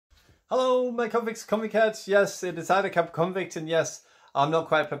Hello, my convicts, convicts. Yes, it is either kappa convict, and yes, I'm not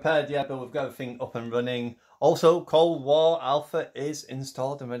quite prepared yet, but we've got everything up and running. Also, Cold War Alpha is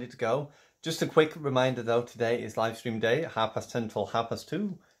installed and ready to go. Just a quick reminder though, today is live stream day, 10:30 till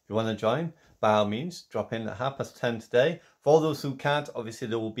 2:30. If you want to join, by all means, drop in at 10:30 today. For those who can't, obviously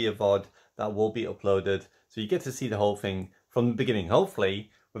there will be a VOD that will be uploaded, so you get to see the whole thing from the beginning, hopefully,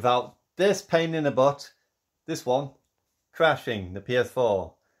 without this pain in the butt, this one, crashing the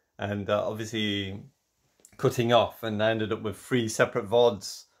PS4. And obviously cutting off, and I ended up with 3 separate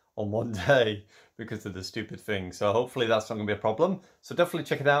VODs on one day because of the stupid thing. So hopefully that's not going to be a problem. So definitely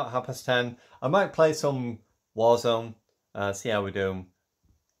check it out, 10:30. I might play some Warzone, see how we do.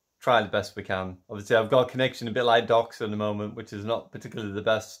 Try the best we can. Obviously I've got a connection a bit like Doc's at the moment, which is not particularly the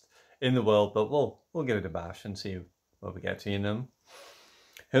best in the world, but we'll give it a bash and see where we get to, you know.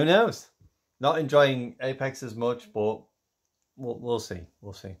 Who knows? Not enjoying Apex as much, but we'll see.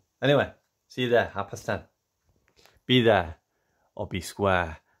 We'll see. Anyway, see you there, 10:30. Be there or be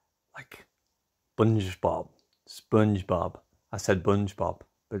square, like Spongebob. Spongebob. I said Spongebob,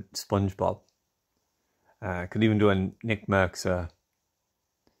 but Spongebob. Could even do a Nick Merckx.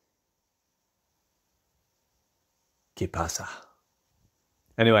 ¿Qué pasa?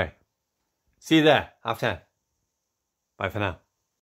 Anyway, see you there, 10:30. Bye for now.